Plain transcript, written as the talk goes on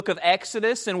of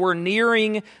Exodus, and we're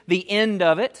nearing the end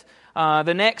of it.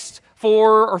 The next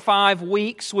 4 or 5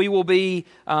 weeks, we will be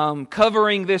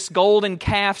covering this golden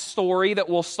calf story that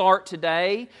will start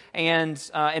today, and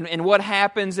what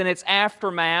happens in its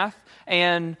aftermath.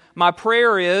 And my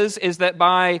prayer is that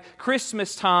by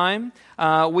Christmas time,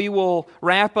 we will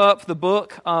wrap up the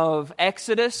book of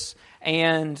Exodus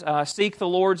and seek the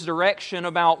Lord's direction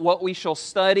about what we shall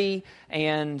study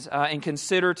and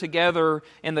consider together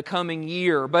in the coming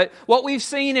year. But what we've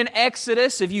seen in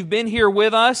Exodus, if you've been here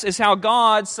with us, is how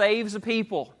God saves a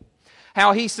people.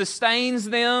 How He sustains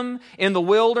them in the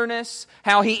wilderness,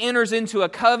 how He enters into a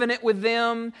covenant with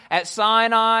them at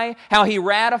Sinai, how He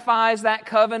ratifies that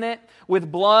covenant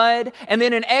with blood. And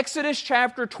then in Exodus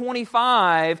chapter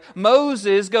 25,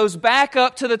 Moses goes back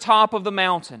up to the top of the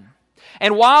mountain.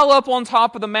 And while up on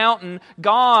top of the mountain,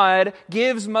 God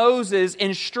gives Moses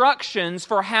instructions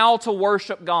for how to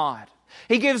worship God.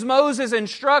 He gives Moses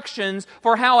instructions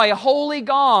for how a holy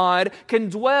God can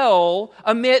dwell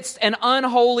amidst an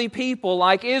unholy people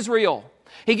like Israel.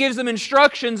 He gives them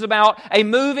instructions about a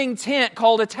moving tent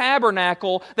called a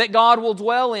tabernacle that God will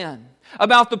dwell in.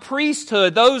 About the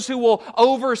priesthood, those who will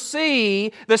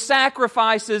oversee the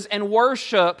sacrifices and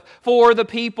worship for the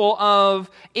people of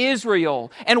Israel.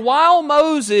 And while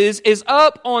Moses is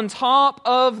up on top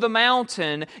of the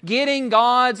mountain getting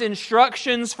God's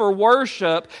instructions for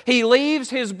worship, he leaves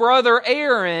his brother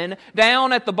Aaron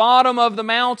down at the bottom of the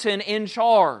mountain in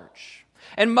charge.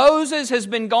 And Moses has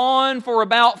been gone for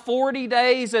about 40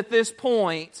 days at this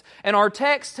point, and our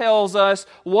text tells us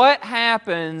what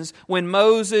happens when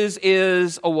Moses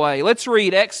is away. Let's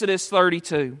read Exodus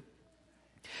 32.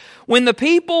 When the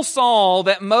people saw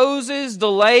that Moses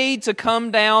delayed to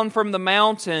come down from the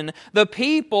mountain, the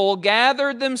people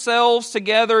gathered themselves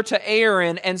together to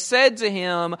Aaron and said to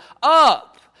him,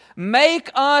 "Up,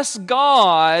 make us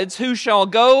gods who shall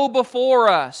go before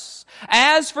us.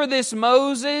 As for this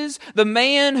Moses, the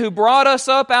man who brought us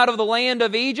up out of the land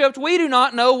of Egypt, we do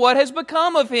not know what has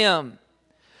become of him."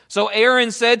 So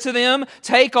Aaron said to them,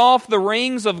 "Take off the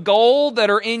rings of gold that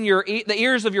are in the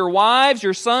ears of your wives,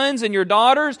 your sons, and your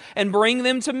daughters, and bring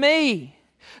them to me."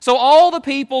 So all the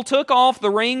people took off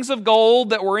the rings of gold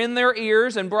that were in their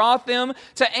ears and brought them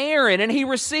to Aaron. And he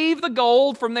received the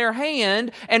gold from their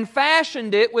hand and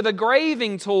fashioned it with a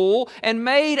graving tool and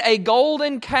made a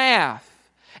golden calf.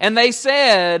 And they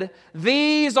said,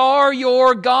 "These are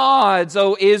your gods,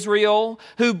 O Israel,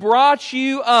 who brought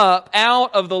you up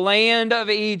out of the land of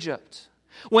Egypt."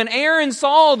 When Aaron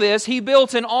saw this, he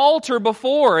built an altar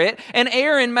before it, and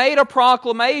Aaron made a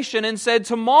proclamation and said,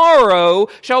 "Tomorrow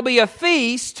shall be a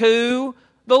feast to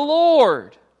the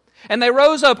Lord." And they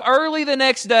rose up early the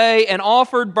next day and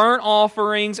offered burnt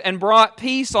offerings and brought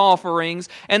peace offerings,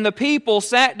 and the people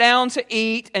sat down to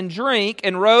eat and drink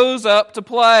and rose up to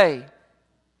play.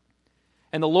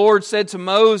 And the Lord said to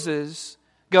Moses,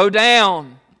 "Go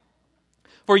down,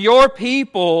 for your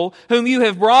people, whom you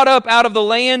have brought up out of the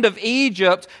land of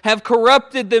Egypt, have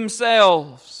corrupted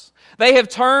themselves. They have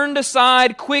turned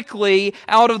aside quickly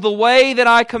out of the way that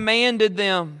I commanded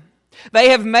them. They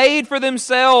have made for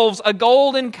themselves a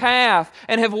golden calf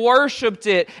and have worshipped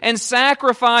it and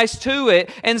sacrificed to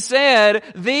it and said,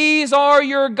 'These are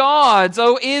your gods,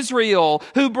 O Israel,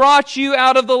 who brought you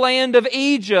out of the land of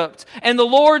Egypt.' And the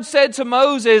Lord said to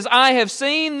Moses, 'I have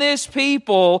seen this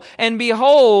people, and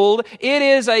behold, it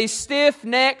is a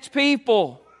stiff-necked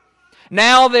people.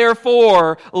 Now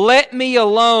therefore, let me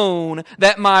alone,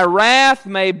 that my wrath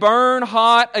may burn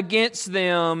hot against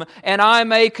them, and I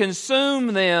may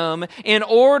consume them, in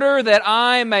order that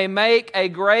I may make a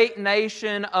great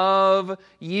nation of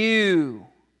you.'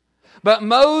 But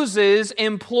Moses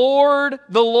implored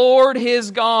the Lord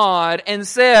his God and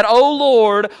said, 'O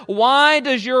Lord, why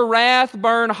does your wrath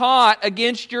burn hot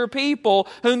against your people,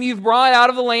 whom you've brought out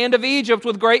of the land of Egypt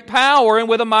with great power and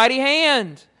with a mighty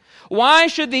hand? Why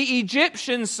should the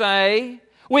Egyptians say,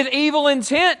 with evil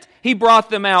intent he brought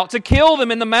them out, to kill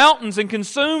them in the mountains and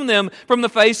consume them from the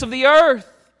face of the earth?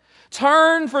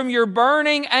 Turn from your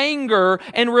burning anger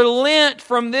and relent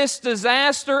from this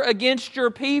disaster against your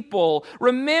people.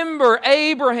 Remember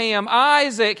Abraham,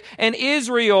 Isaac, and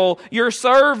Israel, your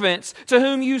servants, to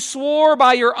whom you swore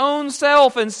by your own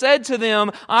self and said to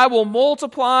them, I will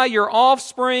multiply your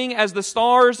offspring as the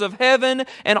stars of heaven,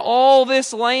 and all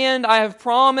this land I have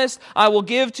promised I will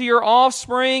give to your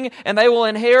offspring, and they will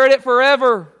inherit it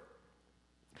forever.'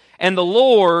 And the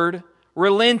Lord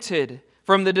relented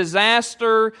from the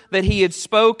disaster that he had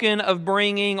spoken of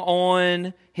bringing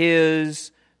on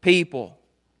his people."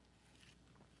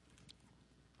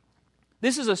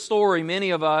 This is a story many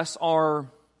of us are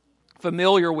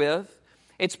familiar with.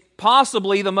 It's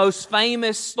possibly the most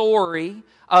famous story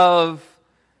of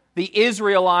the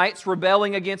Israelites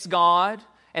rebelling against God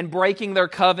and breaking their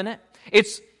covenant.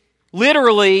 It's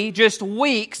literally just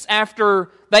weeks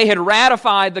after they had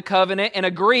ratified the covenant and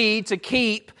agreed to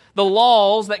keep the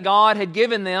laws that God had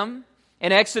given them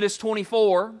in Exodus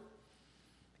 24.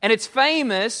 And it's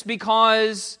famous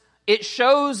because it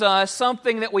shows us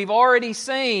something that we've already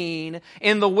seen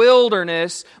in the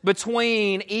wilderness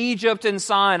between Egypt and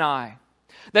Sinai.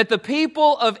 That the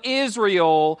people of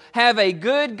Israel have a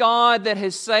good God that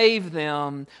has saved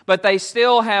them, but they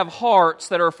still have hearts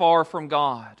that are far from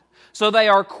God. So they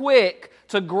are quick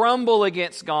to grumble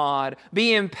against God,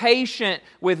 be impatient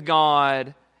with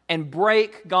God, and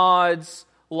break God's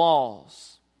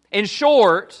laws. In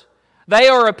short, they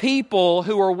are a people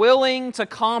who are willing to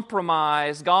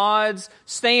compromise God's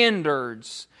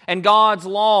standards and God's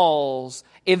laws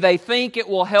if they think it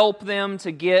will help them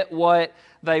to get what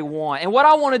they want. And what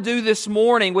I want to do this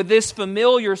morning with this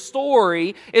familiar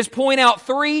story is point out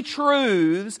three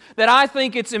truths that I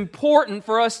think it's important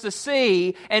for us to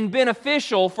see and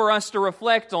beneficial for us to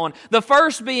reflect on. The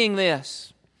first being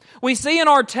this. We see in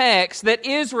our text that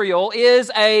Israel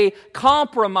is a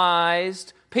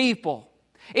compromised people.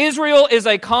 Israel is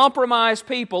a compromised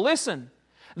people. Listen,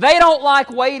 they don't like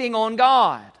waiting on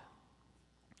God.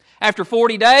 After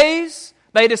 40 days,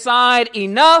 they decide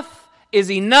enough is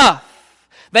enough.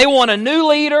 They want a new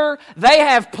leader. They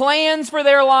have plans for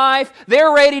their life.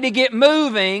 They're ready to get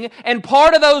moving. And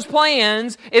part of those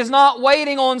plans is not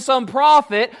waiting on some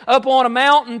prophet up on a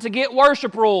mountain to get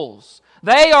worship rules.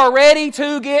 They are ready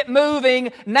to get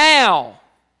moving now.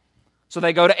 So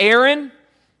they go to Aaron,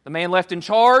 the man left in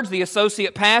charge, the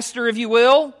associate pastor, if you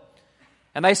will,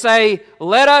 and they say,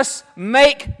 let us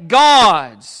make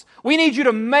gods. We need you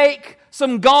to make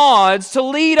some gods to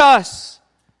lead us.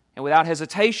 And without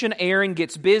hesitation, Aaron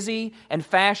gets busy and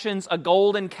fashions a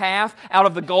golden calf out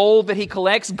of the gold that he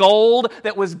collects, gold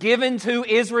that was given to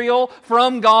Israel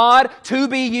from God to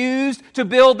be used to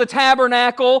build the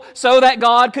tabernacle so that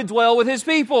God could dwell with His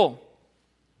people.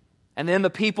 And then the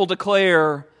people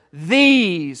declare,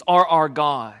 these are our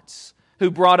gods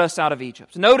who brought us out of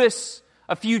Egypt. Notice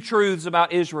a few truths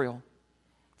about Israel.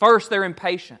 First, they're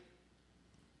impatient.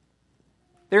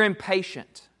 They're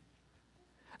impatient.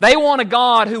 They want a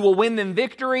God who will win them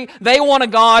victory. They want a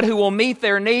God who will meet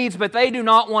their needs, but they do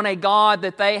not want a God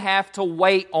that they have to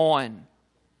wait on.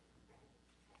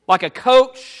 Like a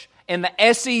coach in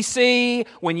the SEC,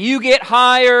 when you get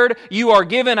hired, you are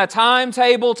given a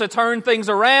timetable to turn things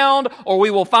around, or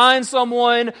we will find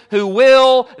someone who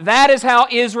will. That is how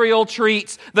Israel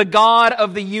treats the God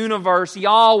of the universe,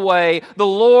 Yahweh, the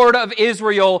Lord of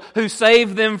Israel, who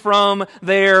saved them from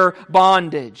their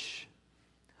bondage.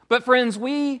 But friends,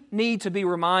 we need to be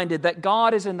reminded that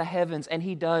God is in the heavens and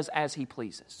He does as He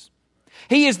pleases.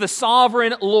 He is the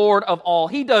sovereign Lord of all.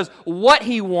 He does what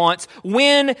He wants,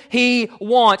 when He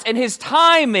wants. And His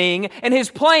timing and His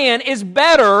plan is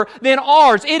better than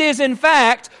ours. It is, in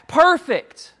fact,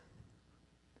 perfect.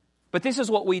 But this is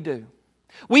what we do.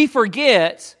 We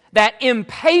forget that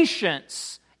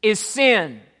impatience is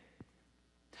sin.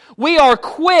 We are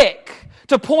quick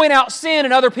to point out sin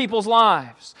in other people's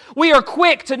lives. We are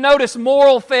quick to notice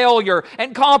moral failure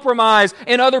and compromise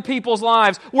in other people's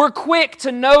lives. We're quick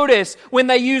to notice when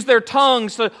they use their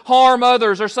tongues to harm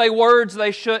others or say words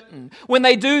they shouldn't. When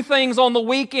they do things on the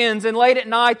weekends and late at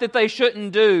night that they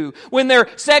shouldn't do. When they're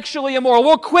sexually immoral.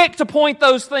 We're quick to point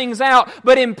those things out.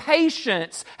 But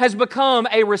impatience has become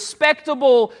a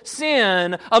respectable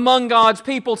sin among God's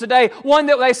people today. One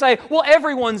that they say, well,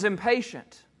 everyone's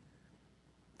impatient.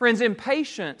 Friends,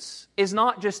 impatience is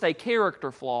not just a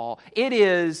character flaw. It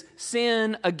is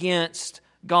sin against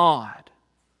God.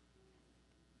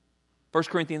 1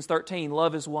 Corinthians 13,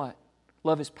 love is what?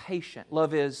 Love is patient.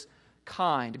 Love is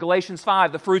kind. Galatians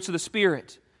 5, the fruits of the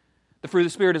Spirit. The fruit of the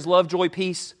Spirit is love, joy,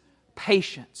 peace,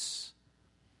 patience.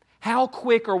 How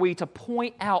quick are we to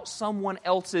point out someone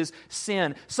else's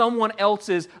sin, someone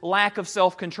else's lack of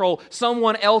self-control,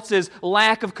 someone else's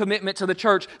lack of commitment to the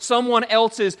church, someone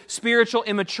else's spiritual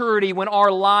immaturity when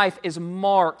our life is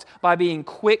marked by being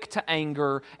quick to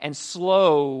anger and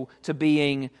slow to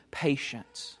being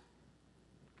patient?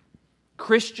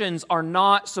 Christians are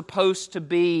not supposed to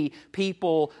be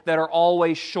people that are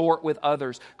always short with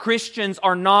others. Christians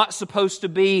are not supposed to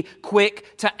be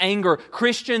quick to anger.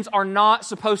 Christians are not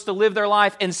supposed to live their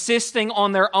life insisting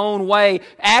on their own way,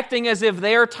 acting as if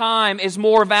their time is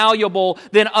more valuable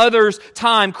than others'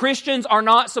 time. Christians are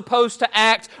not supposed to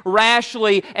act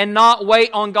rashly and not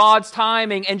wait on God's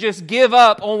timing and just give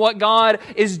up on what God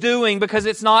is doing because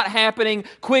it's not happening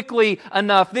quickly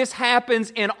enough. This happens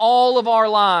in all of our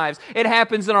lives. It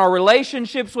happens in our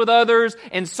relationships with others,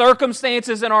 in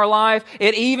circumstances in our life.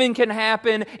 It even can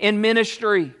happen in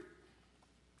ministry.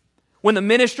 When the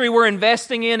ministry we're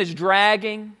investing in is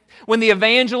dragging, when the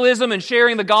evangelism and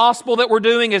sharing the gospel that we're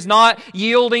doing is not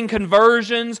yielding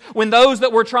conversions, when those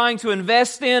that we're trying to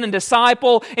invest in and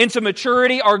disciple into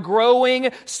maturity are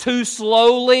growing too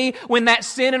slowly, when that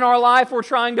sin in our life we're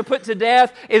trying to put to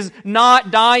death is not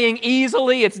dying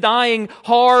easily, it's dying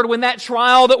hard, when that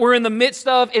trial that we're in the midst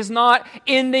of is not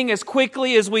ending as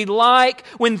quickly as we'd like,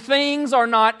 when things are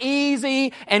not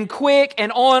easy and quick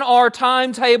and on our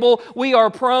timetable, we are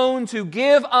prone to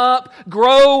give up,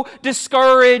 grow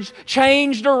discouraged,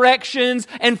 change directions,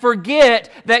 and forget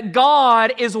that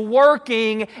God is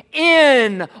working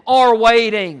in our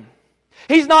waiting.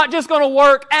 He's not just going to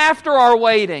work after our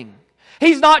waiting.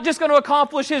 He's not just going to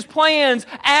accomplish His plans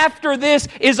after this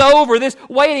is over, this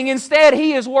waiting. Instead,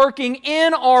 He is working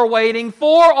in our waiting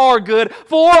for our good,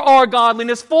 for our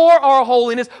godliness, for our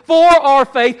holiness, for our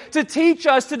faith, to teach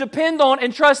us to depend on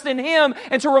and trust in Him,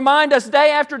 and to remind us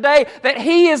day after day that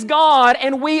He is God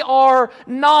and we are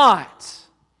not.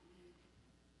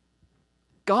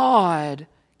 God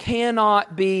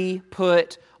cannot be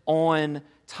put on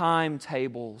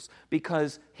timetables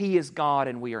because He is God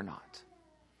and we are not.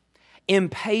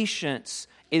 Impatience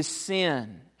is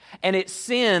sin. And it's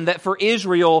sin that for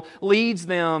Israel leads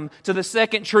them to the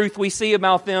second truth we see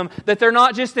about them, that they're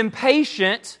not just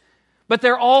impatient, but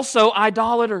they're also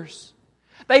idolaters.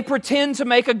 They pretend to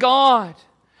make a god.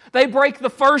 They break the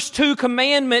first two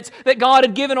commandments that God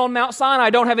had given on Mount Sinai.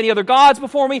 Don't have any other gods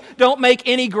before me. Don't make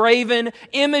any graven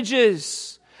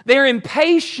images. Their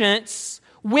impatience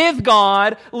with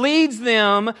God leads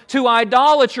them to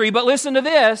idolatry. But listen to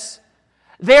this.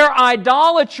 Their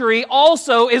idolatry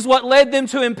also is what led them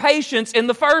to impatience in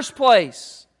the first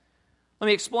place. Let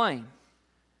me explain.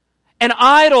 An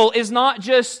idol is not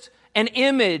just an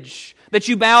image that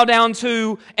you bow down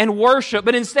to and worship,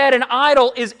 but instead an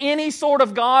idol is any sort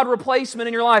of God replacement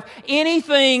in your life.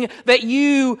 Anything that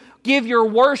you give your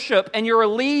worship and your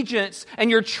allegiance and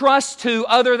your trust to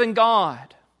other than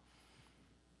God.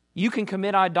 You can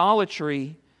commit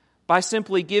idolatry by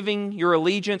simply giving your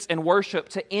allegiance and worship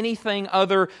to anything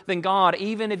other than God,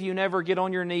 even if you never get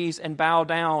on your knees and bow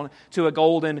down to a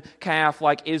golden calf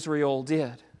like Israel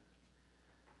did.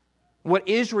 What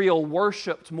Israel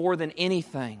worshipped more than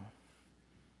anything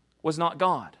was not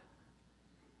God.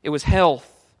 It was health,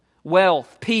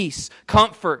 wealth, peace,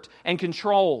 comfort, and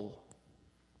control.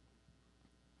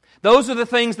 Those are the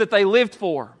things that they lived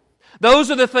for.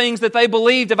 Those are the things that they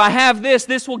believed, if I have this,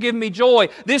 this will give me joy.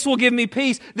 This will give me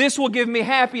peace. This will give me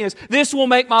happiness. This will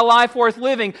make my life worth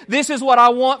living. This is what I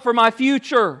want for my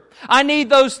future. I need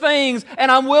those things, and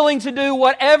I'm willing to do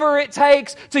whatever it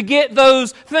takes to get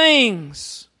those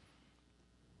things.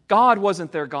 God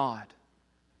wasn't their God.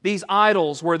 These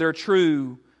idols were their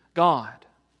true God.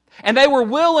 And they were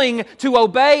willing to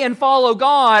obey and follow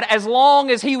God as long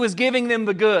as He was giving them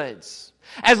the goods.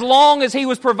 As long as He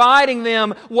was providing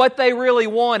them what they really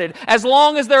wanted. As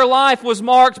long as their life was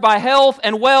marked by health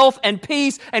and wealth and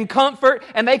peace and comfort,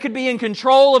 and they could be in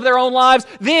control of their own lives,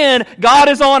 then God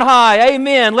is on high.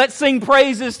 Amen. Let's sing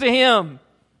praises to Him.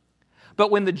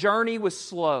 But when the journey was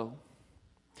slow,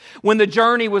 when the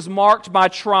journey was marked by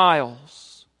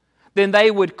trials, then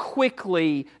they would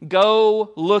quickly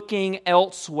go looking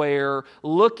elsewhere,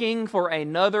 looking for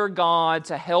another god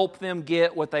to help them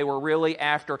get what they were really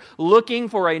after, looking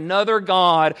for another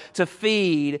god to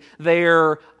feed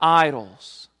their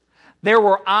idols. There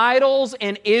were idols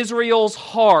in Israel's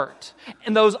heart,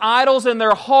 and those idols in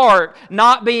their heart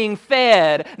not being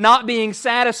fed, not being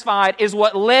satisfied, is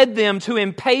what led them to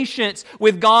impatience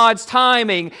with God's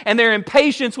timing. And their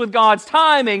impatience with God's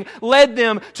timing led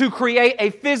them to create a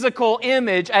physical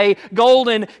image, a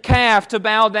golden calf to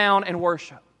bow down and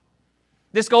worship.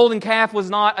 This golden calf was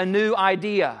not a new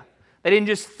idea. They didn't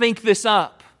just think this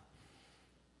up.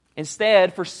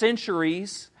 Instead, for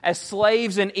centuries, as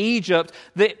slaves in Egypt,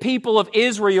 the people of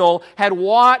Israel had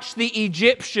watched the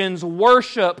Egyptians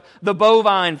worship the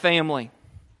bovine family.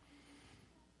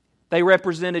 They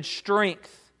represented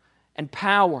strength and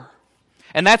power.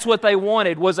 And that's what they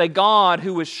wanted, was a God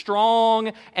who was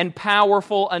strong and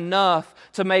powerful enough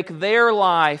to make their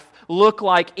life look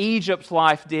like Egypt's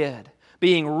life did,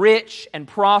 being rich and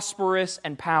prosperous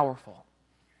and powerful.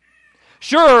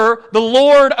 Sure, the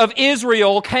Lord of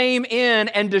Israel came in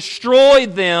and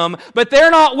destroyed them, but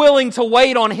they're not willing to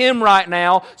wait on Him right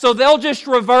now, so they'll just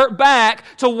revert back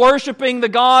to worshiping the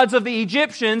gods of the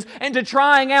Egyptians and to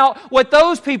trying out what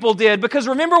those people did. Because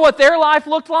remember what their life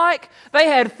looked like? They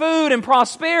had food and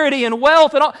prosperity and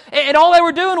wealth, and all they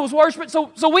were doing was worshiping.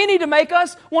 So we need to make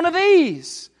us one of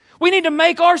these. We need to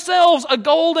make ourselves a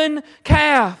golden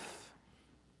calf.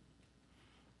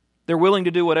 They're willing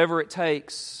to do whatever it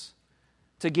takes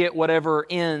to get whatever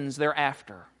ends they're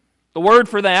after. The word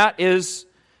for that is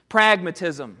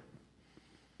pragmatism.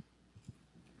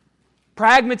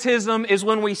 Pragmatism is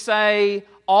when we say,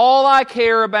 all I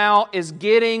care about is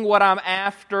getting what I'm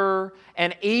after,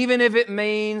 and even if it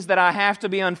means that I have to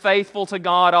be unfaithful to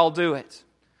God, I'll do it.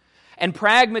 And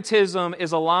pragmatism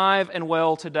is alive and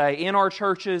well today in our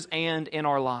churches and in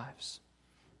our lives.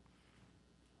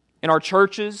 In our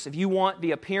churches, if you want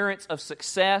the appearance of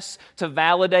success to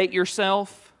validate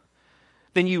yourself,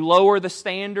 then you lower the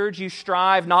standards. You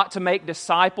strive not to make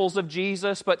disciples of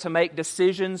Jesus, but to make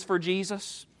decisions for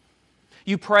Jesus.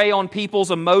 You prey on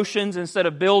people's emotions instead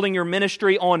of building your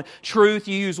ministry on truth.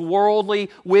 You use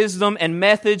worldly wisdom and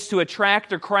methods to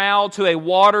attract a crowd to a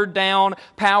watered-down,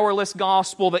 powerless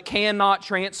gospel that cannot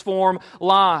transform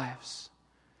lives.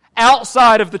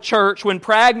 Outside of the church, when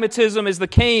pragmatism is the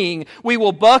king, we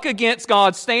will buck against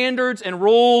God's standards and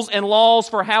rules and laws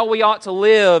for how we ought to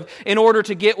live in order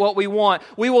to get what we want.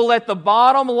 We will let the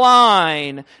bottom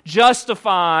line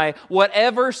justify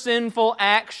whatever sinful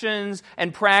actions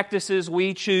and practices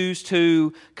we choose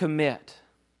to commit.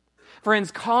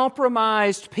 Friends,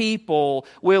 compromised people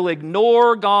will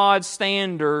ignore God's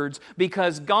standards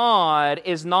because God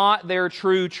is not their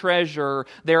true treasure,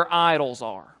 their idols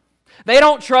are. They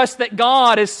don't trust that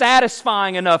God is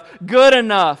satisfying enough, good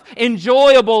enough,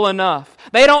 enjoyable enough.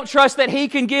 They don't trust that He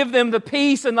can give them the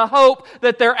peace and the hope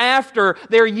that they're after.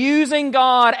 They're using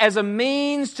God as a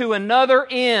means to another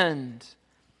end.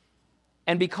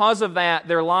 And because of that,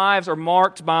 their lives are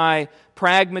marked by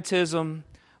pragmatism,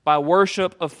 by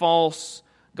worship of false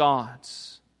gods.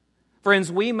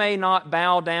 Friends, we may not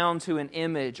bow down to an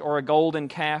image or a golden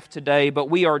calf today,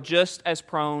 but we are just as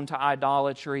prone to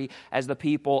idolatry as the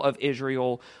people of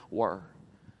Israel were.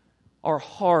 Our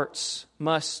hearts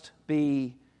must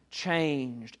be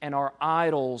changed and our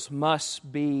idols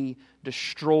must be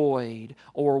destroyed,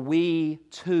 or we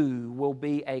too will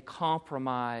be a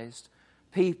compromised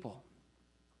people.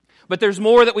 But there's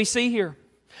more that we see here.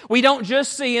 We don't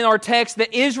just see in our text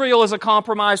that Israel is a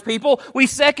compromised people. We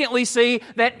secondly see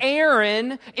that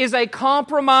Aaron is a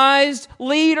compromised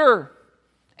leader.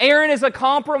 Aaron is a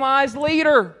compromised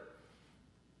leader.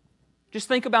 Just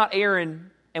think about Aaron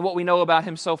and what we know about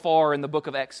him so far in the book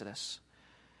of Exodus.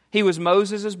 He was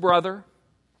Moses' brother,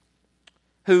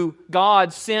 who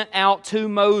God sent out to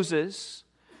Moses.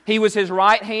 He was his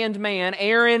right-hand man.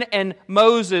 Aaron and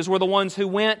Moses were the ones who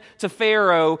went to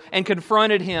Pharaoh and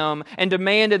confronted him and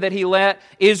demanded that he let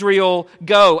Israel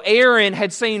go. Aaron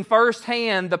had seen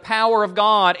firsthand the power of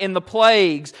God in the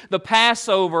plagues, the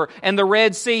Passover, and the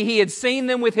Red Sea. He had seen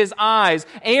them with his eyes.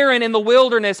 Aaron in the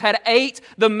wilderness had ate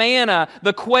the manna,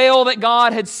 the quail that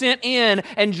God had sent in,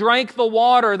 and drank the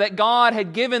water that God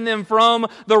had given them from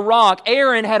the rock.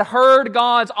 Aaron had heard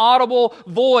God's audible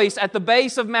voice at the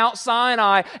base of Mount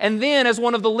Sinai, and then as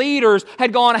one of the leaders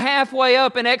had gone halfway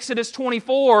up in Exodus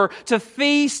 24 to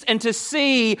feast and to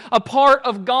see a part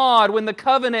of God when the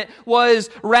covenant was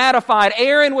ratified.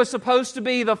 Aaron was supposed to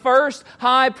be the first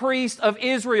high priest of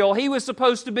Israel. He was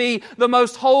supposed to be the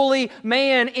most holy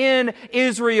man in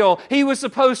Israel. He was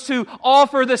supposed to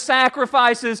offer the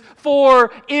sacrifices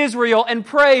for Israel and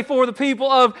pray for the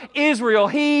people of Israel.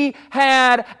 He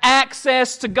had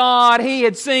access to God. He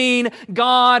had seen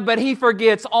God, but he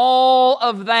forgets all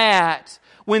of that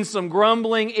when some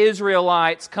grumbling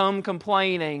Israelites come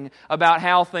complaining about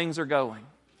how things are going.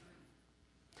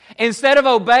 Instead of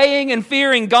obeying and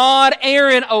fearing God,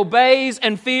 Aaron obeys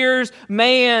and fears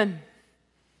man.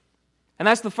 And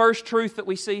that's the first truth that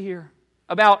we see here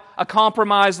about a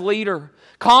compromised leader.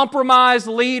 Compromised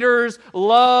leaders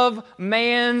love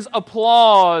man's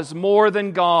applause more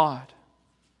than God.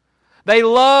 They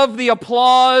love the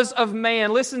applause of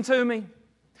man. Listen to me.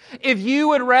 If you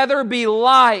would rather be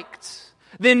liked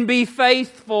than be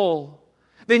faithful,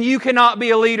 then you cannot be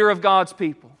a leader of God's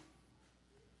people.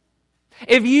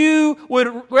 If you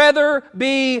would rather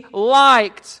be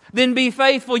liked than be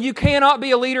faithful, you cannot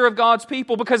be a leader of God's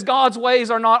people, because God's ways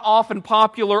are not often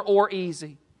popular or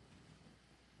easy.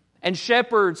 And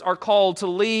shepherds are called to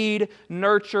lead,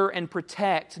 nurture, and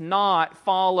protect, not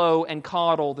follow and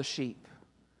coddle the sheep.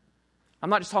 I'm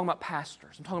not just talking about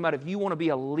pastors. I'm talking about if you want to be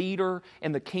a leader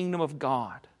in the kingdom of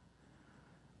God.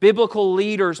 Biblical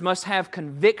leaders must have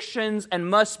convictions and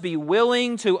must be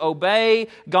willing to obey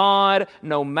God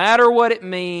no matter what it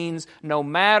means, no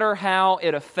matter how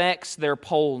it affects their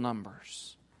poll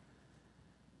numbers.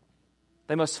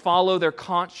 They must follow their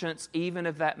conscience even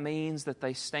if that means that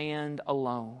they stand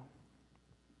alone.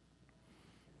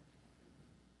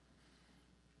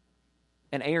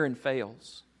 And Aaron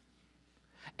fails.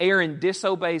 Aaron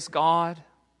disobeys God,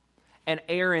 and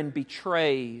Aaron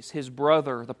betrays his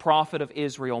brother, the prophet of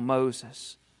Israel,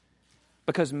 Moses,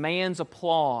 because man's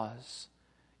applause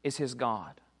is his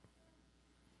God.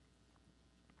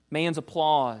 Man's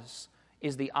applause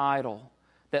is the idol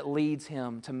that leads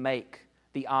him to make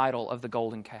the idol of the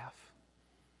golden calf.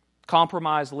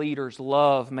 Compromised leaders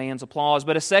love man's applause.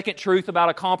 But a second truth about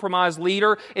a compromised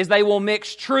leader is they will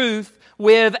mix truth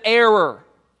with error.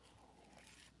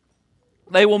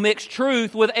 They will mix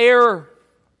truth with error.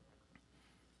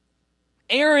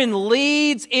 Aaron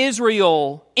leads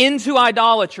Israel into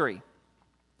idolatry,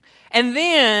 and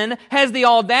then has the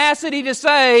audacity to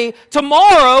say,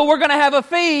 tomorrow we're going to have a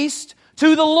feast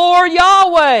to the Lord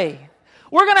Yahweh.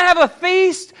 We're going to have a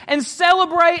feast and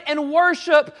celebrate and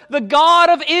worship the God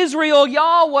of Israel,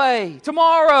 Yahweh,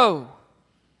 tomorrow.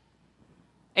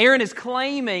 Aaron is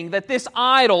claiming that this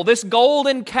idol, this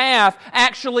golden calf,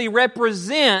 actually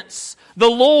represents the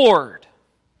Lord.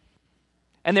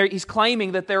 And he's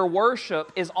claiming that their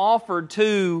worship is offered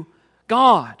to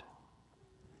God.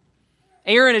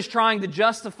 Aaron is trying to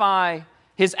justify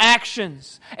his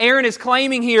actions. Aaron is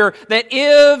claiming here that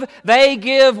if they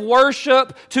give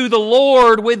worship to the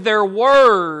Lord with their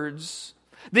words,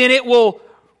 then it will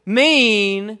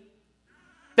mean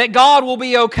that God will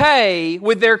be okay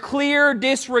with their clear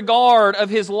disregard of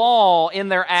His law in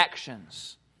their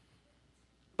actions.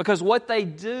 Because what they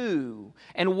do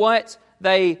and what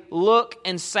they look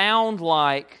and sound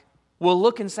like will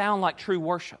look and sound like true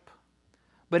worship.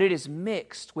 But it is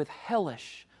mixed with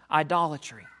hellish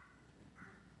idolatry.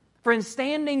 Friends,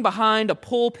 standing behind a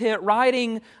pulpit,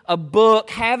 writing a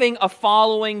book, having a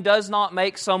following does not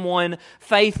make someone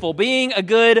faithful. Being a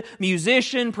good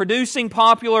musician, producing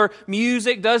popular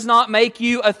music does not make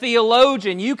you a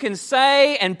theologian. You can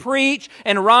say and preach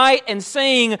and write and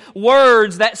sing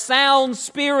words that sound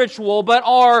spiritual but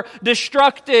are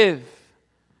destructive.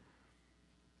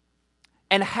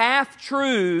 And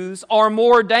half-truths are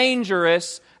more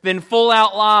dangerous than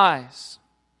full-out lies.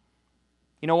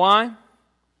 You know why?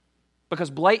 Because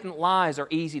blatant lies are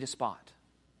easy to spot.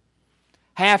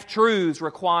 Half-truths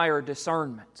require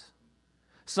discernment.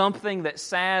 Something that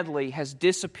sadly has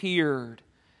disappeared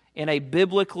in a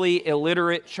biblically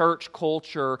illiterate church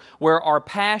culture where our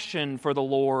passion for the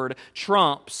Lord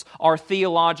trumps our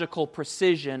theological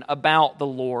precision about the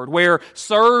Lord, where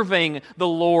serving the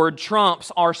Lord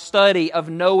trumps our study of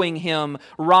knowing Him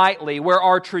rightly, where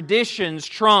our traditions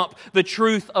trump the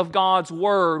truth of God's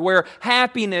Word, where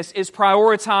happiness is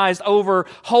prioritized over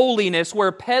holiness,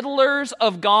 where peddlers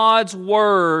of God's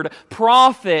Word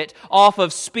profit off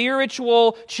of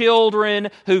spiritual children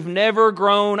who've never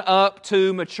grown up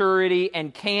to maturity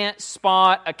and can't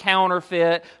spot a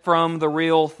counterfeit from the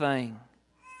real thing.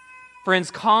 Friends,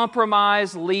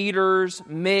 compromised leaders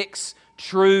mix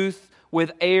truth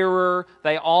with error.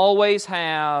 They always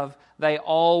have. They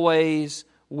always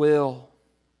will.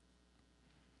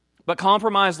 But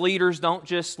compromised leaders don't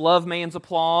just love man's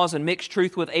applause and mix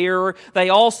truth with error. They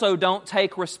also don't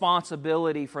take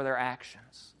responsibility for their actions.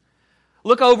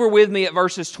 Look over with me at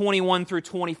verses 21 through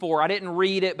 24. I didn't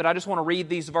read it, but I just want to read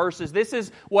these verses. This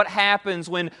is what happens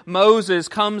when Moses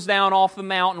comes down off the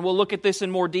mountain. We'll look at this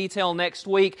in more detail next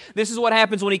week. This is what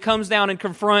happens when he comes down and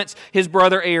confronts his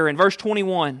brother Aaron. Verse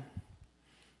 21.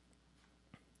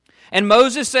 And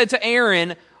Moses said to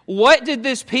Aaron, "What did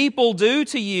this people do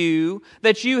to you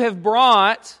that you have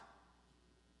brought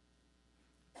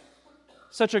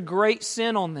such a great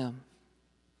sin on them?"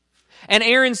 And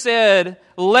Aaron said,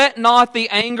 "Let not the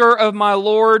anger of my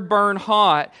Lord burn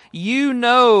hot. You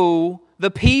know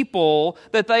the people,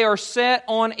 that they are set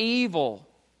on evil.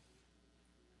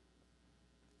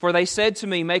 For they said to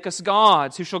me, 'Make us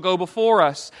gods who shall go before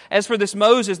us.' As for this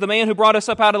Moses, the man who brought us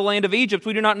up out of the land of Egypt,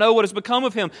 we do not know what has become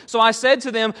of him. So I said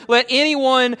to them, 'Let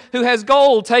anyone who has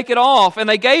gold take it off.' And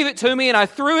they gave it to me, and I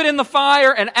threw it in the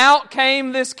fire, and out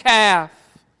came this calf."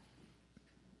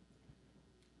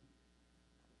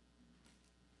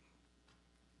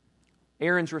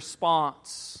 Aaron's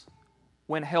response,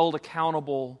 when held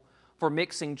accountable for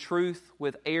mixing truth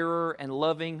with error and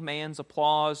loving man's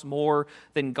applause more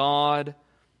than God,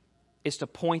 is to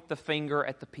point the finger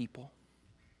at the people.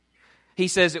 He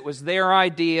says it was their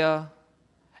idea,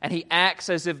 and he acts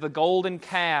as if the golden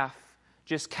calf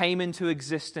just came into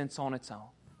existence on its own.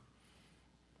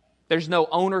 There's no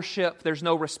ownership, there's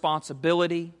no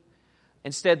responsibility.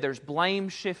 Instead, there's blame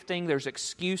shifting, there's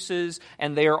excuses,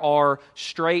 and there are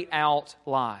straight out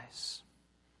lies.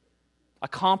 A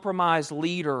compromised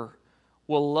leader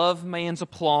will love man's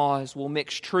applause, will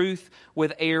mix truth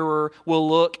with error, will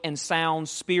look and sound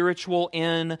spiritual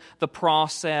in the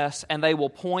process, and they will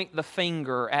point the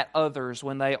finger at others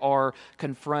when they are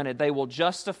confronted. They will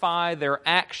justify their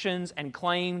actions and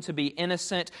claim to be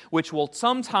innocent, which will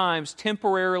sometimes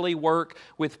temporarily work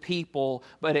with people,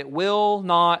 but it will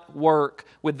not work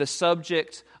with the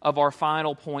subject of our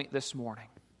final point this morning.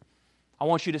 I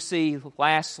want you to see,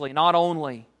 lastly, not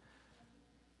only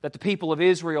that the people of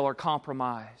Israel are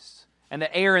compromised and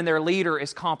that Aaron, their leader,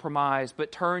 is compromised,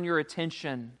 but turn your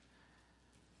attention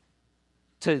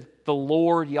to the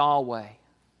Lord Yahweh,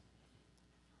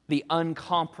 the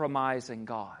uncompromising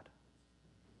God.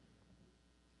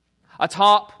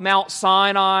 Atop Mount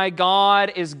Sinai,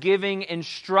 God is giving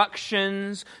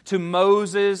instructions to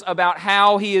Moses about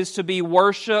how he is to be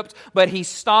worshiped, but he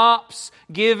stops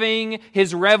giving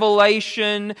his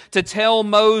revelation to tell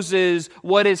Moses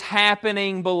what is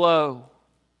happening below.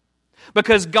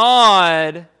 Because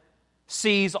God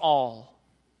sees all.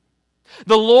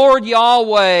 The Lord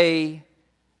Yahweh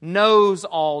knows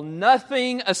all.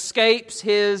 Nothing escapes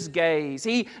His gaze.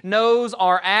 He knows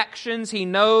our actions. He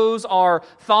knows our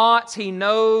thoughts. He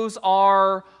knows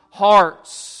our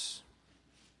hearts.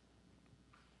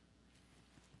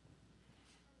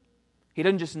 He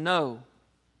doesn't just know.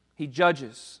 He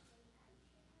judges.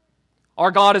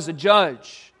 Our God is a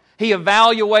judge. He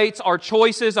evaluates our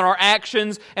choices and our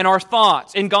actions and our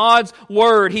thoughts. In God's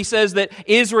Word, He says that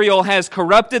Israel has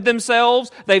corrupted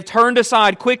themselves. They've turned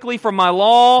aside quickly from my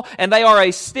law, and they are a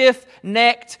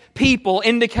stiff-necked people,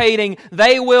 indicating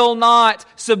they will not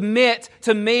submit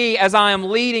to me as I am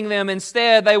leading them.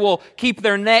 Instead, they will keep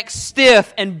their necks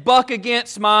stiff and buck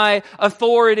against my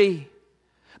authority.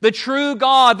 The true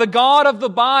God, the God of the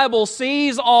Bible,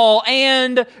 sees all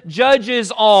and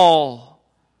judges all,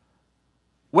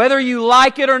 whether you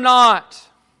like it or not.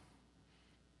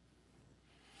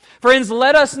 Friends,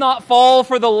 let us not fall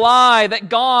for the lie that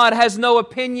God has no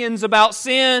opinions about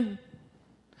sin.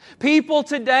 People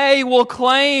today will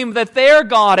claim that their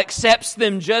God accepts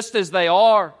them just as they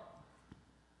are.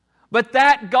 But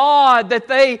that God that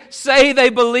they say they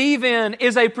believe in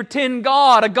is a pretend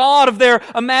God, a God of their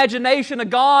imagination, a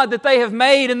God that they have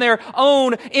made in their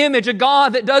own image, a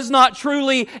God that does not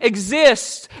truly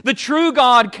exist. The true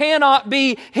God cannot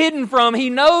be hidden from. He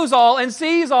knows all and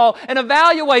sees all and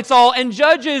evaluates all and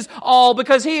judges all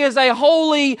because He is a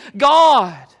holy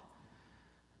God.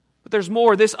 But there's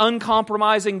more. This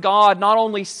uncompromising God not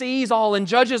only sees all and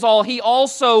judges all, He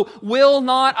also will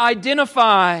not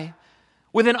identify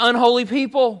with an unholy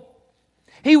people.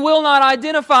 He will not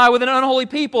identify with an unholy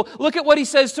people. Look at what He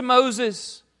says to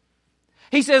Moses.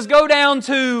 He says, go down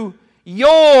to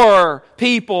your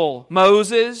people,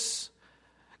 Moses.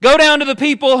 Go down to the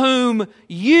people whom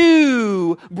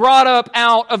you brought up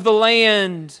out of the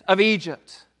land of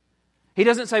Egypt. He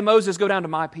doesn't say, Moses, go down to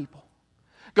my people.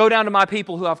 Go down to my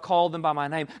people who I've called them by my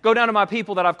name. Go down to my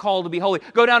people that I've called to be holy.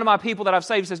 Go down to my people that I've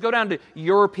saved. He says, go down to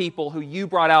your people who you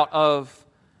brought out of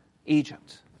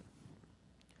Egypt.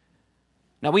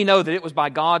 Now we know that it was by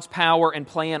God's power and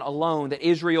plan alone that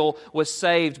Israel was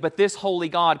saved, but this holy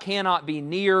God cannot be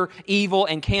near evil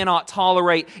and cannot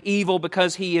tolerate evil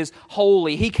because He is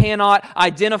holy. He cannot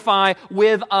identify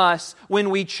with us when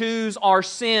we choose our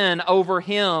sin over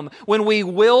Him, when we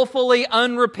willfully,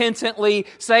 unrepentantly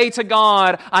say to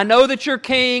God, I know that You're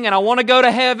King and I want to go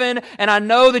to heaven and I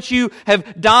know that You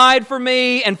have died for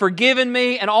me and forgiven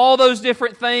me and all those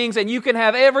different things and You can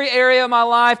have every area of my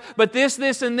life, but this,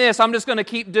 and this, I'm just going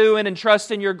to keep doing and trust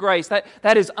in Your grace.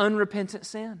 That is unrepentant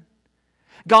sin.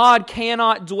 God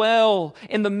cannot dwell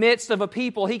in the midst of a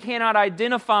people. He cannot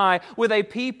identify with a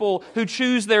people who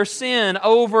choose their sin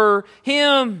over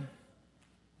Him.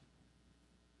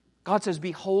 God says,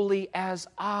 be holy as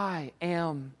I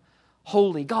am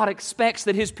holy. God expects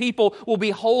that His people will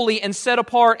be holy and set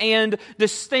apart and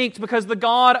distinct because the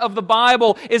God of the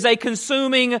Bible is a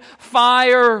consuming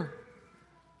fire.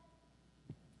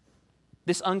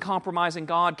 This uncompromising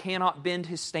God cannot bend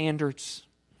His standards.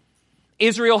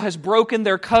 Israel has broken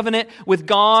their covenant with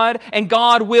God, and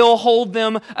God will hold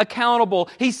them accountable.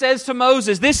 He says to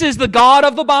Moses, this is the God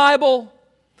of the Bible.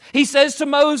 He says to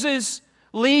Moses,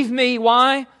 leave me.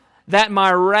 Why? That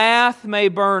my wrath may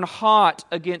burn hot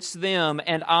against them,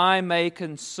 and I may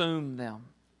consume them.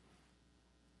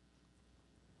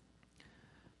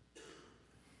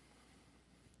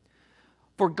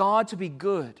 For God to be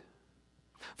good,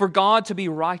 for God to be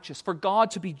righteous, for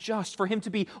God to be just, for Him to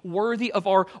be worthy of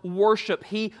our worship,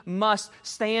 He must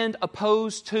stand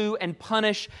opposed to and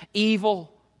punish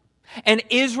evil. And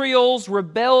Israel's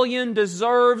rebellion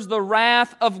deserves the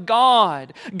wrath of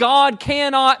God. God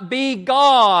cannot be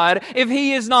God if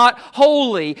He is not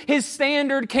holy. His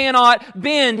standard cannot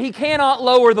bend. He cannot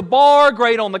lower the bar,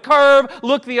 grade on the curve,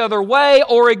 look the other way,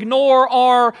 or ignore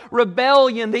our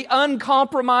rebellion. The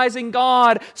uncompromising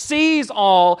God sees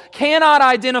all, cannot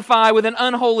identify with an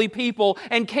unholy people,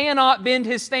 and cannot bend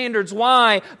His standards.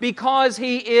 Why? Because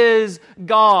He is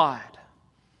God.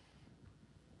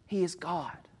 He is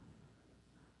God.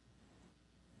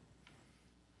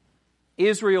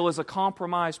 Israel is a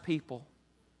compromised people.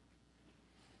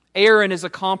 Aaron is a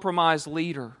compromised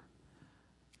leader.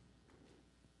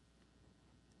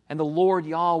 And the Lord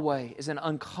Yahweh is an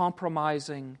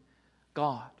uncompromising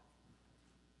God.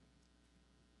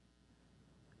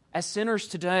 As sinners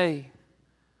today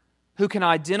who can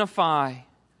identify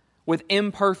with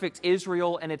imperfect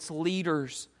Israel and its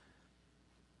leaders,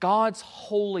 God's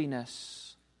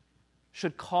holiness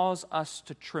should cause us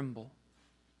to tremble.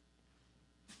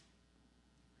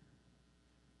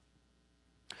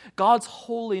 God's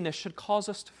holiness should cause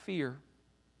us to fear.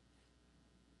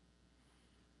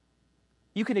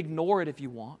 You can ignore it if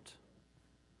you want.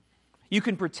 You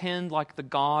can pretend like the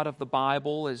God of the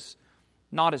Bible is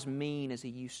not as mean as He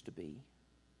used to be.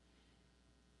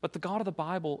 But the God of the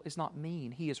Bible is not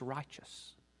mean. He is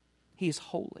righteous. He is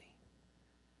holy.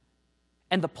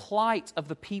 And the plight of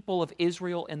the people of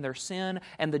Israel in their sin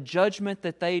and the judgment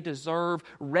that they deserve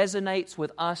resonates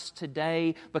with us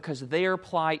today because their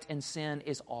plight and sin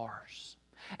is ours.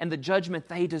 And the judgment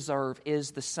they deserve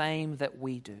is the same that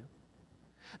we do.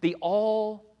 The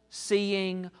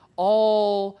all-seeing,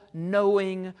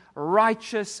 all-knowing,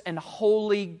 righteous, and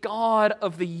holy God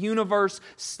of the universe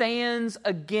stands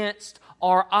against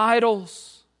our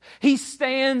idols. He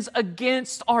stands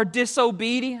against our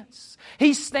disobedience.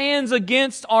 He stands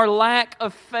against our lack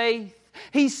of faith.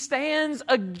 He stands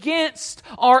against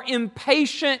our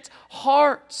impatient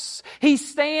hearts. He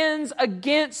stands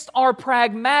against our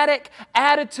pragmatic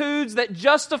attitudes that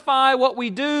justify what we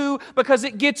do because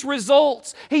it gets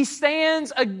results. He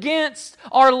stands against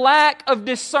our lack of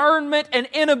discernment and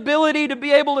inability to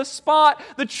be able to spot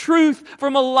the truth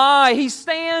from a lie. He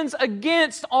stands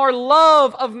against our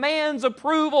love of man's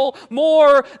approval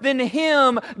more than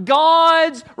Him.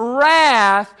 God's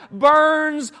wrath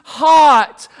burns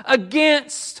hot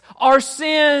against our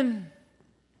sin.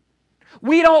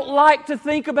 We don't like to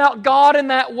think about God in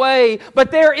that way,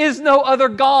 but there is no other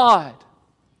God.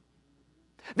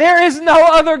 There is no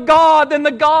other God than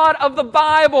the God of the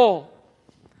Bible.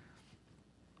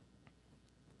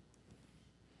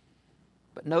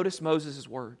 But notice Moses'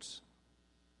 words.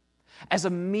 As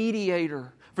a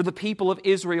mediator for the people of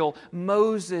Israel,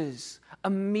 Moses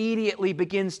immediately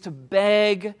begins to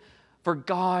beg for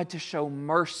God to show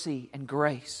mercy and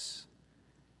grace.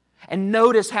 And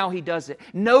notice how he does it.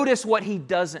 Notice what he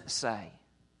doesn't say.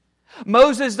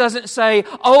 Moses doesn't say,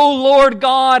 "Oh Lord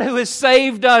God who has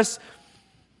saved us,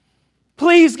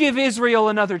 please give Israel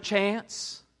another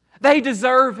chance. They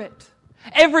deserve it.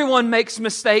 Everyone makes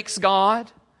mistakes,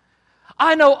 God.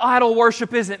 I know idol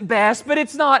worship isn't best, but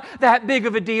it's not that big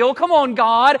of a deal. Come on,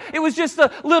 God. It was just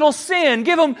a little sin.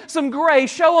 Give them some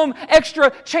grace. Show them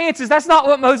extra chances." That's not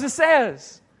what Moses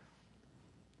says.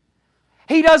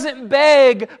 He doesn't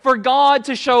beg for God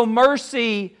to show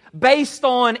mercy based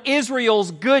on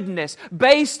Israel's goodness,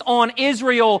 based on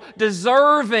Israel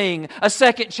deserving a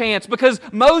second chance, because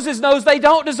Moses knows they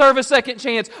don't deserve a second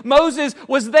chance. Moses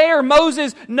was there.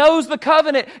 Moses knows the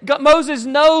covenant. Moses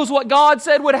knows what God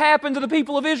said would happen to the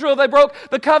people of Israel if they broke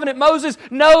the covenant. Moses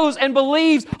knows and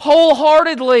believes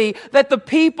wholeheartedly that the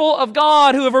people of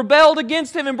God who have rebelled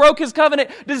against Him and broke His covenant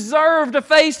deserve to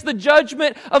face the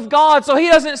judgment of God. So he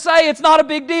doesn't say it's not a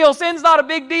big deal. Sin's not a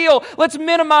big deal. Let's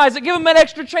minimize it. Give them an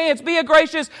extra chance. Be a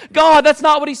gracious God. That's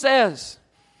not what he says.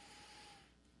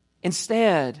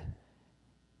 Instead,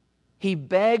 he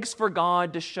begs for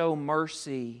God to show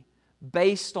mercy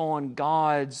based on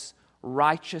God's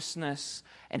righteousness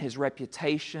and His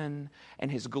reputation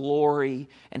and His glory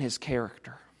and His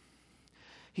character.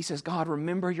 He says, God,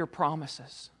 remember your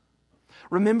promises.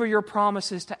 Remember your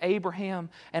promises to Abraham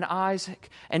and Isaac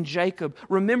and Jacob.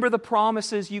 Remember the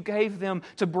promises you gave them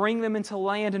to bring them into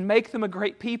land and make them a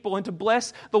great people and to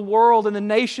bless the world and the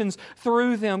nations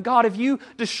through them. God, if you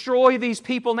destroy these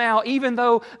people now, even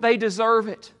though they deserve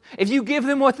it, if you give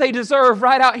them what they deserve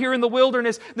right out here in the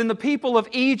wilderness, then the people of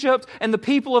Egypt and the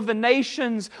people of the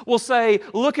nations will say,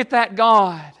 look at that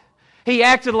God. He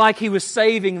acted like He was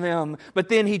saving them, but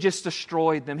then He just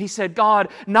destroyed them. He said, God,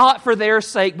 not for their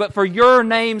sake, but for your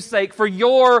name's sake, for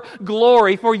your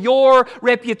glory, for your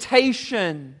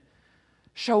reputation,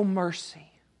 show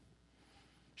mercy.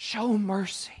 Show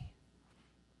mercy.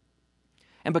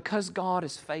 And because God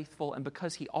is faithful, and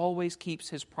because He always keeps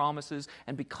His promises,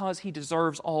 and because He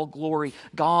deserves all glory,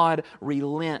 God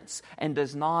relents and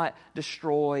does not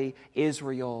destroy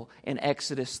Israel in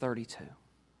Exodus 32.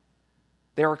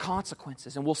 There are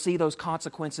consequences, and we'll see those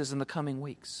consequences in the coming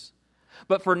weeks.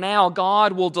 But for now,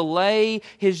 God will delay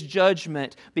His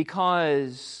judgment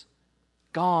because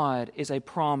God is a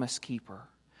promise keeper,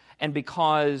 and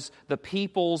because the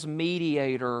people's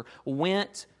mediator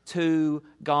went to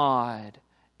God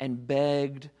and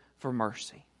begged for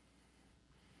mercy.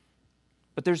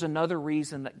 But there's another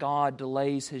reason that God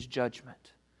delays His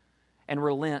judgment and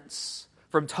relents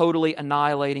from totally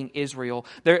annihilating Israel.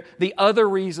 The other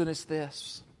reason is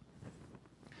this.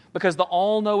 Because the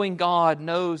all-knowing God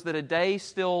knows that a day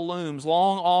still looms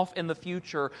long off in the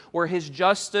future where His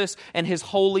justice and His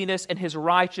holiness and His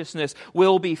righteousness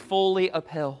will be fully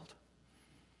upheld.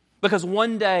 Because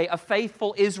one day a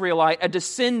faithful Israelite, a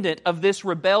descendant of this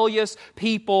rebellious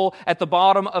people at the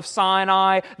bottom of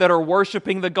Sinai that are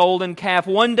worshiping the golden calf,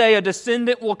 one day a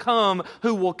descendant will come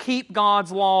who will keep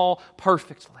God's law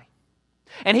perfectly.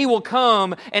 And He will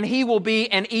come and He will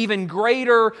be an even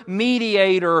greater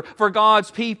mediator for God's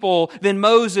people than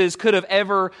Moses could have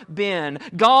ever been.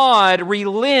 God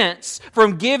relents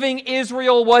from giving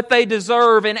Israel what they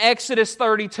deserve in Exodus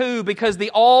 32 because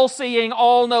the all-seeing,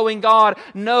 all-knowing God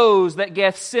knows that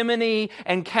Gethsemane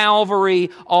and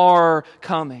Calvary are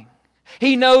coming.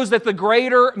 He knows that the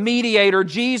greater mediator,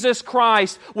 Jesus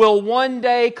Christ, will one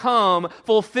day come,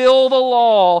 fulfill the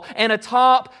law, and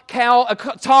atop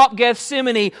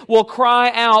Gethsemane will cry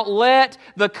out, "Let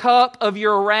the cup of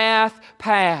your wrath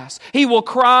pass." He will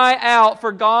cry out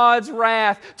for God's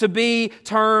wrath to be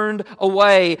turned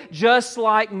away, just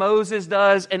like Moses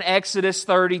does in Exodus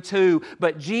 32.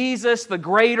 But Jesus, the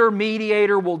greater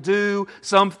mediator, will do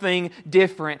something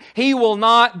different. He will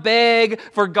not beg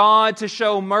for God to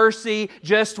show mercy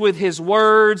just with His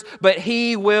words, but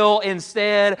He will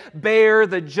instead bear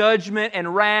the judgment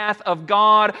and wrath of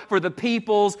God for the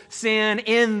people's sin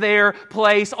in their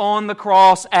place on the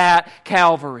cross at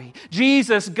Calvary.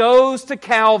 Jesus goes to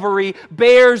Calvary,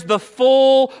 bears the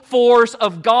full force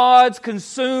of God's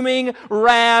consuming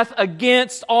wrath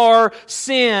against our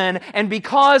sin, and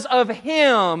because of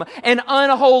Him, an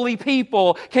unholy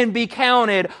people can be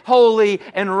counted holy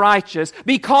and righteous.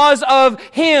 Because of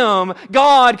Him,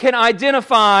 God can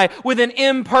identify with an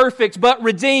imperfect but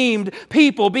redeemed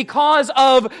people. Because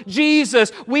of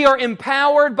Jesus, we are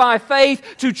empowered by faith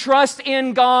to trust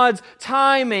in God's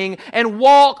timing and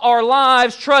walk our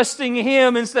lives trusting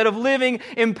Him instead of living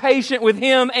impatient with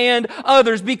Him and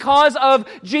others. Because of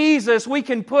Jesus, we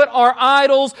can put our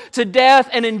idols to death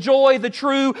and enjoy the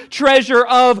true treasure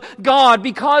of God.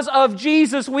 Because of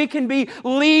Jesus, we can be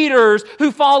leaders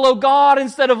who follow God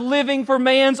instead of living for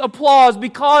man's applause.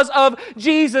 Because of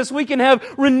Jesus, we can have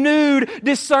renewed,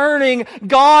 discerning,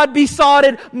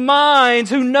 God-besotted minds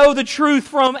who know the truth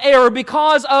from error.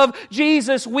 Because of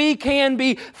Jesus, we can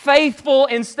be faithful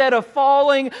instead of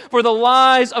falling for the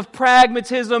lies of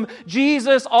pragmatism.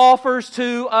 Jesus offers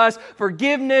to us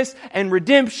forgiveness and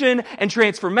redemption and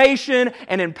transformation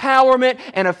and empowerment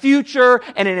and a future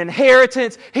and an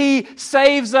inheritance. He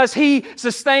saves us. He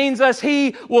sustains us.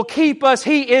 He will keep us.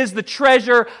 He is the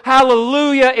treasure.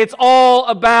 Hallelujah. It's all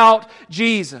about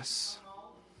Jesus.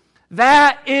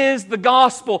 That is the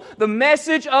gospel, the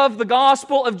message of the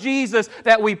gospel of Jesus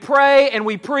that we pray and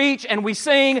we preach and we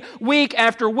sing week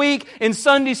after week in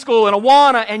Sunday school and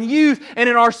Awana and youth and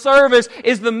in our service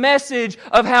is the message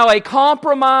of how a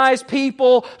compromised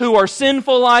people who are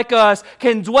sinful like us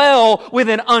can dwell with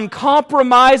an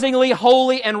uncompromisingly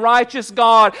holy and righteous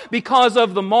God because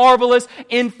of the marvelous,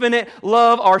 infinite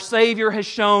love our Savior has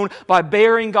shown by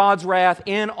bearing God's wrath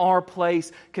in our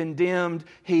place. Condemned,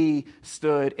 He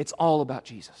stood. It's all about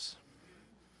Jesus.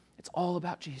 It's all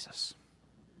about Jesus.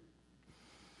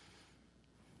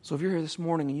 So if you're here this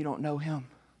morning and you don't know Him,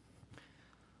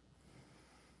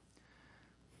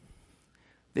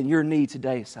 then your need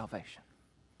today is salvation.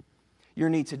 Your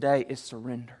need today is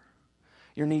surrender.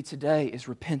 Your need today is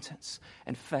repentance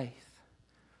and faith.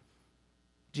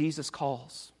 Jesus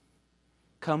calls.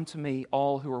 Come to me,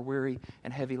 all who are weary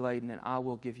and heavy laden, and I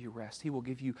will give you rest. He will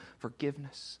give you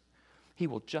forgiveness. He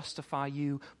will justify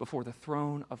you before the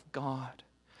throne of God.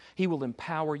 He will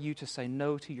empower you to say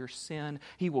no to your sin.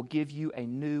 He will give you a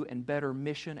new and better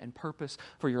mission and purpose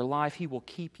for your life. He will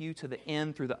keep you to the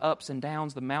end through the ups and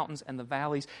downs, the mountains and the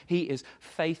valleys. He is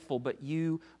faithful, but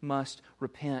you must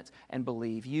repent and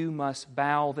believe. You must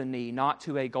bow the knee, not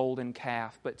to a golden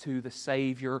calf, but to the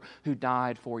Savior who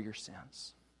died for your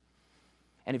sins.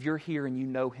 And if you're here and you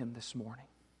know Him this morning,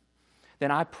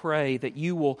 then I pray that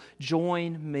you will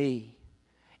join me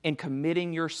in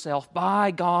committing yourself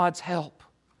by God's help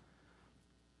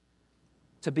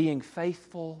to being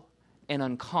faithful and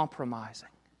uncompromising,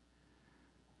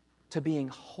 to being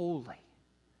holy,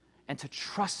 and to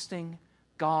trusting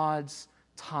God's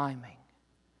timing.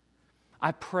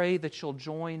 I pray that you'll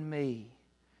join me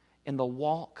in the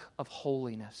walk of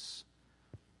holiness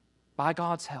by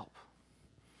God's help.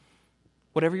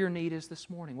 Whatever your need is this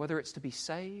morning, whether it's to be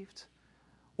saved,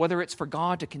 whether it's for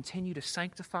God to continue to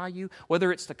sanctify you,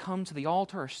 whether it's to come to the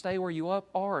altar or stay where you are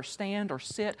or stand or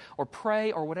sit or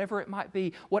pray or whatever it might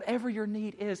be, whatever your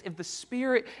need is, if the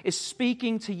Spirit is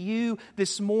speaking to you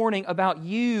this morning about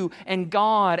you and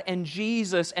God and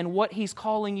Jesus and what He's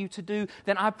calling you to do,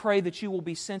 then I pray that you will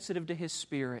be sensitive to His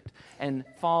Spirit and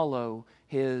follow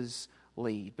His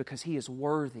lead, because He is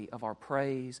worthy of our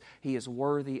praise. He is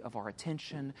worthy of our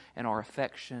attention and our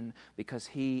affection, because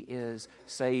He is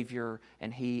Savior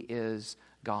and He is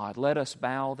God. Let us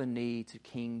bow the knee to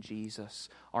King Jesus,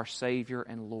 our Savior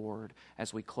and Lord,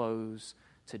 as we close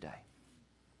today.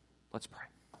 Let's pray.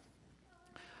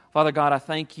 Father God, I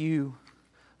thank You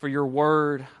for Your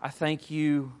Word. I thank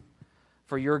You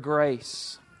for Your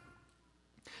grace.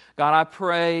 God, I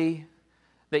pray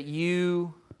that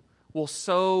You will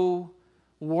so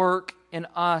work in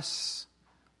us,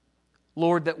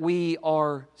 Lord, that we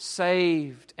are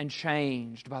saved and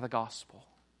changed by the gospel.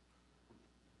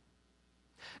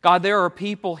 God, there are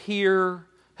people here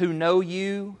who know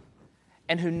You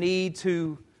and who need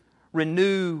to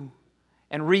renew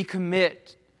and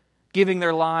recommit giving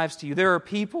their lives to You. There are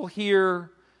people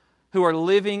here who are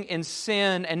living in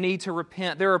sin and need to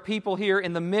repent. There are people here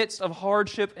in the midst of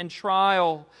hardship and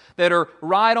trial that are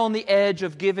right on the edge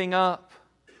of giving up.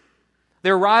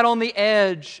 They're right on the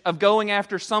edge of going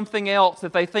after something else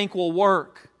that they think will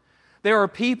work. There are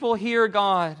people here,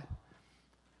 God,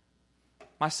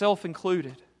 myself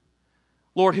included,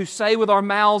 Lord, who say with our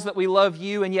mouths that we love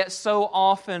You, and yet so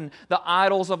often the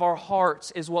idols of our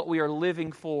hearts is what we are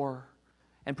living for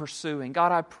and pursuing.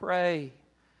 God, I pray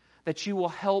that You will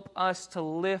help us to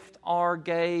lift our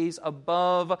gaze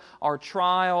above our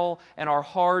trial and our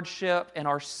hardship and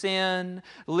our sin.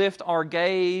 Lift our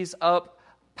gaze up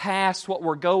past what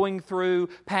we're going through,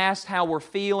 past how we're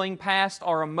feeling, past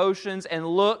our emotions, and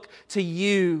look to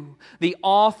You, the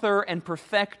author and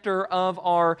perfecter of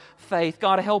our faith.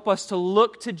 God, help us to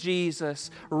look to Jesus,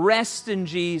 rest in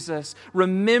Jesus,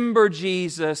 remember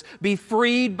Jesus, be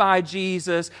freed by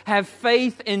Jesus, have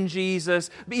faith in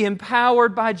Jesus, be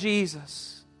empowered by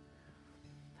Jesus.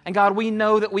 And God, we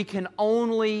know that we can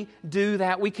only do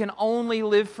that. We can only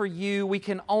live for You. We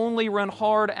can only run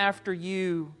hard after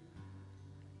You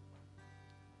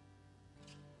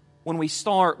when we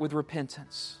start with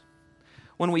repentance,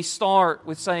 when we start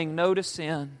with saying no to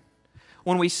sin,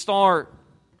 when we start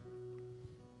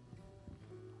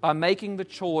by making the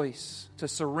choice to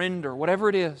surrender whatever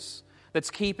it is that's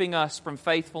keeping us from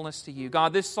faithfulness to You.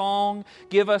 God, this song,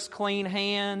 give us clean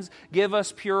hands, give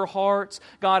us pure hearts.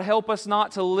 God, help us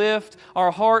not to lift our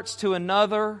hearts to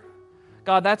another.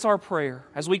 God, that's our prayer.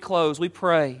 As we close, we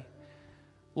pray,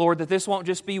 Lord, that this won't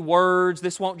just be words,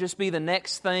 this won't just be the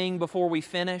next thing before we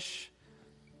finish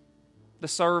the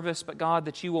service, but God,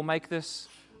 that You will make this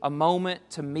a moment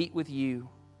to meet with You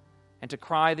and to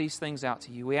cry these things out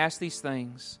to You. We ask these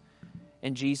things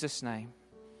in Jesus' name.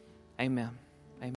 Amen.